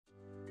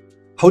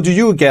How do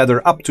you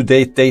gather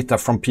up-to-date data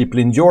from people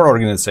in your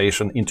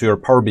organization into your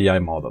Power BI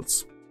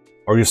models?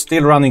 Are you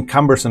still running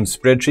cumbersome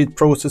spreadsheet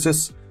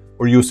processes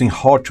or using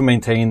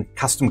hard-to-maintain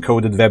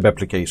custom-coded web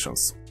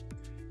applications?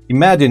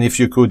 Imagine if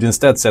you could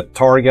instead set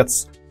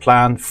targets,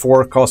 plan,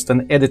 forecast,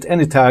 and edit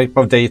any type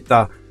of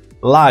data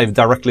live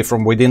directly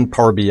from within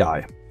Power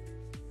BI.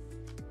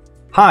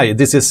 Hi,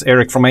 this is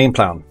Eric from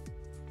Aimplan.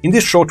 In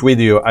this short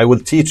video, I will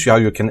teach you how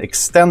you can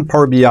extend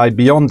Power BI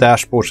beyond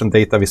dashboards and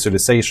data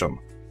visualization.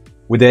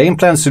 With the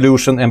Aimplan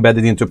solution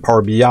embedded into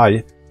Power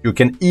BI, you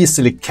can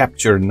easily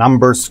capture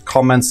numbers,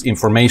 comments,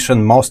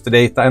 information, master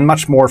data, and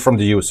much more from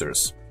the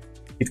users.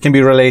 It can be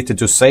related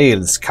to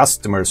sales,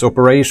 customers,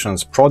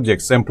 operations,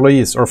 projects,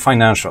 employees, or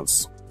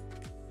financials.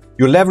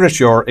 You leverage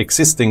your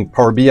existing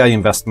Power BI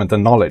investment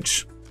and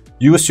knowledge.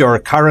 Use your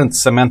current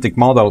semantic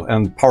model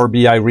and Power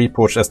BI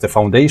reports as the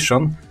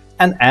foundation,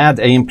 and add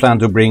Aimplan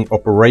to bring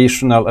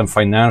operational and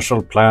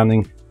financial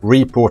planning,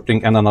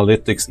 reporting, and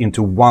analytics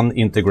into one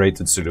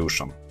integrated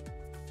solution.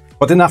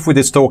 But enough with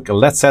this talk,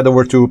 let's head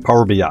over to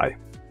Power BI.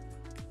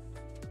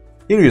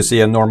 Here you see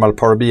a normal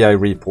Power BI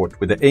report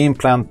with the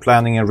Aimplan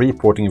planning and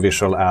reporting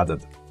visual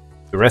added.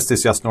 The rest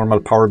is just normal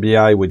Power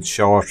BI with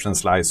charts and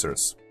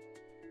slicers.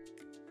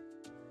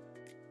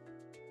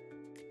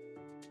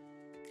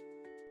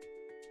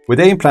 With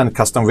Aimplan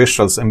custom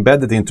visuals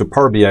embedded into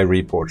Power BI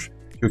reports,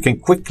 you can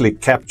quickly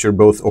capture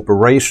both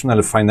operational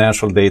and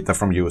financial data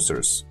from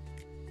users.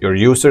 Your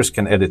users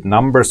can edit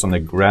numbers on a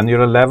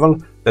granular level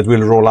that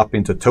will roll up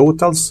into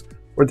totals,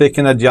 or they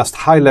can adjust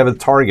high-level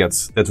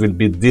targets that will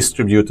be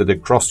distributed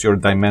across your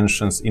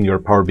dimensions in your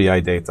Power BI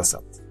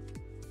dataset.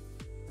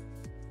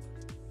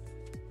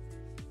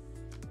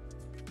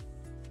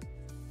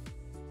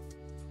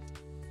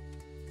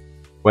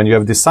 When you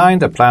have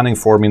designed a planning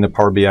form in a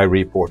Power BI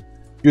report,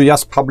 you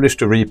just publish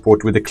the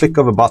report with a click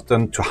of a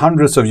button to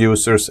hundreds of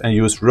users and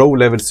use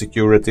row-level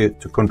security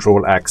to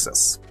control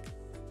access.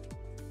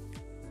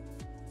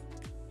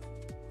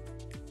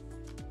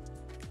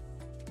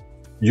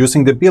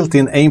 Using the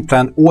built-in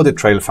Aimplan audit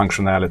trail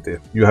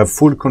functionality, you have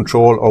full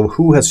control of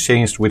who has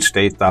changed which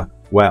data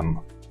when.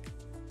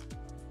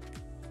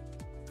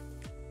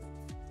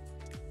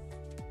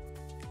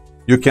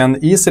 You can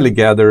easily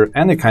gather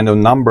any kind of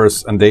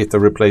numbers and data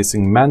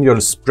replacing manual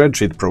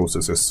spreadsheet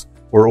processes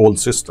or old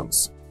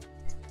systems.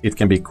 It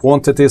can be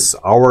quantities,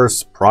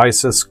 hours,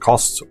 prices,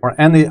 costs, or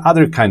any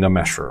other kind of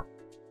measure.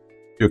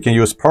 You can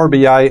use Power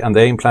BI and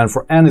Aimplan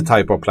for any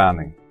type of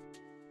planning.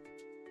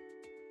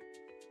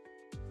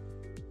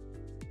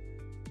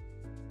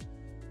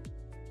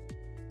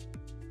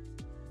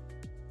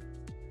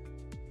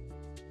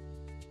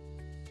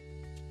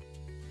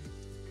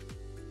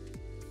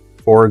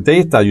 For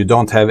data you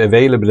don't have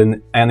available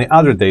in any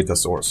other data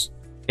source,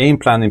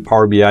 Aimplan in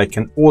Power BI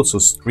can also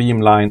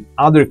streamline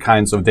other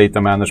kinds of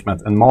data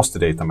management and master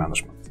data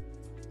management.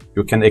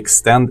 You can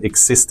extend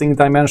existing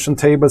dimension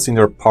tables in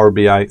your Power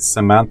BI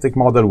semantic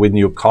model with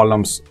new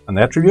columns and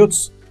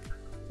attributes,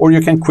 or you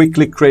can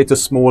quickly create a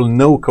small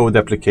no-code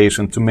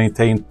application to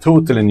maintain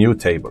totally new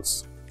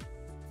tables.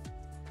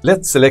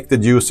 Let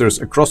selected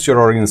users across your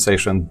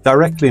organization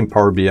directly in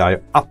Power BI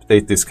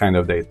update this kind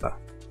of data.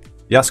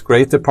 Just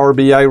create a Power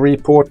BI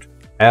report,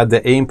 add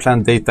the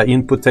Aimplan data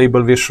input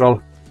table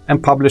visual,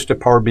 and publish the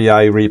Power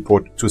BI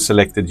report to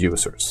selected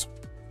users.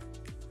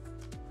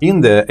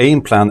 In the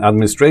Aimplan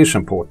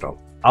administration portal,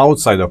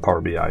 outside of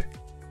Power BI,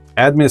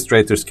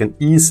 administrators can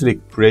easily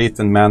create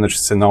and manage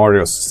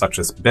scenarios such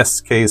as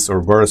best case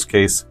or worst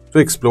case to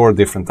explore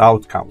different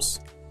outcomes.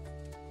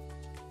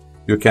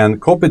 You can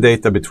copy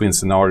data between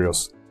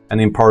scenarios,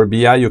 and in Power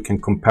BI you can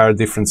compare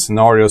different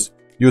scenarios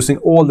using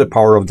all the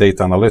power of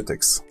data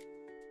analytics.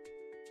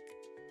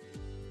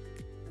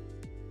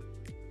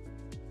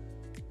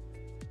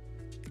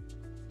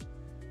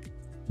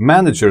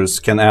 Managers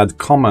can add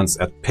comments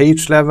at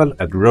page level,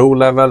 at row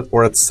level,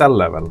 or at cell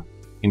level,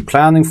 in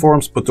planning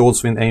forms but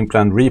also in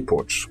Aimplan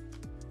reports.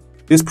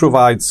 This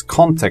provides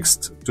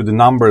context to the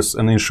numbers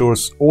and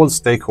ensures all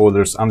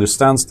stakeholders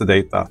understand the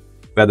data,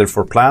 whether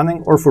for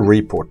planning or for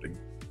reporting.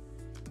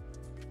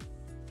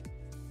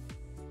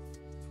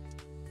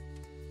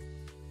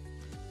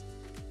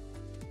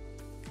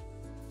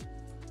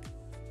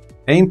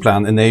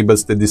 Aimplan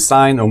enables the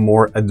design of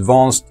more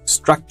advanced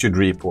structured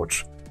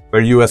reports,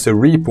 where you as a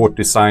report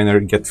designer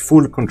get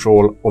full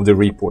control of the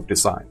report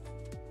design.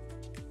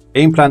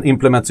 Aimplan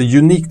implements a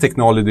unique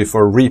technology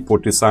for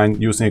report design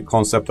using a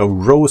concept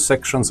of row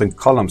sections and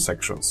column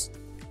sections.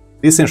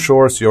 This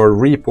ensures your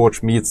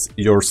report meets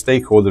your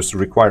stakeholders'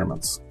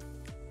 requirements.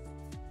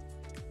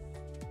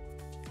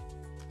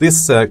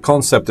 This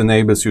concept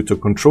enables you to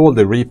control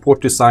the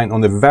report design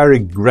on a very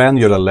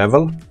granular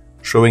level,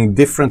 showing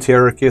different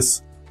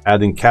hierarchies,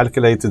 adding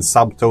calculated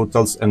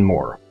subtotals, and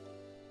more.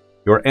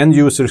 Your end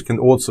users can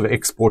also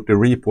export the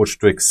reports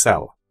to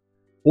Excel.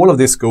 All of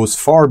this goes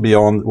far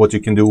beyond what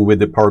you can do with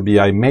the Power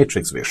BI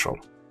matrix visual.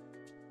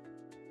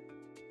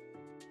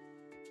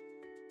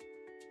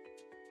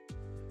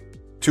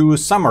 To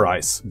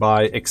summarize,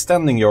 by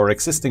extending your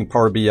existing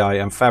Power BI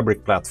and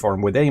Fabric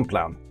platform with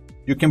Aimplan,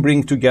 You can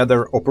bring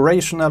together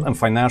operational and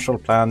financial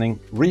planning,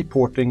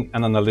 reporting,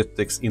 and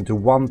analytics into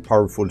one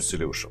powerful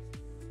solution.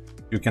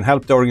 You can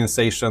help the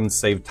organization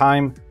save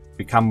time,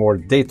 become more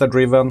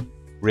data-driven,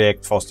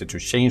 react faster to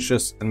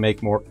changes, and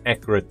make more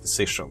accurate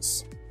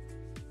decisions.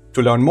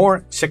 To learn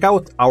more, check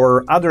out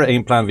our other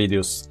Aimplan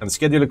videos and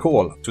schedule a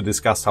call to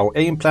discuss how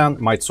Aimplan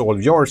might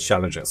solve your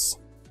challenges.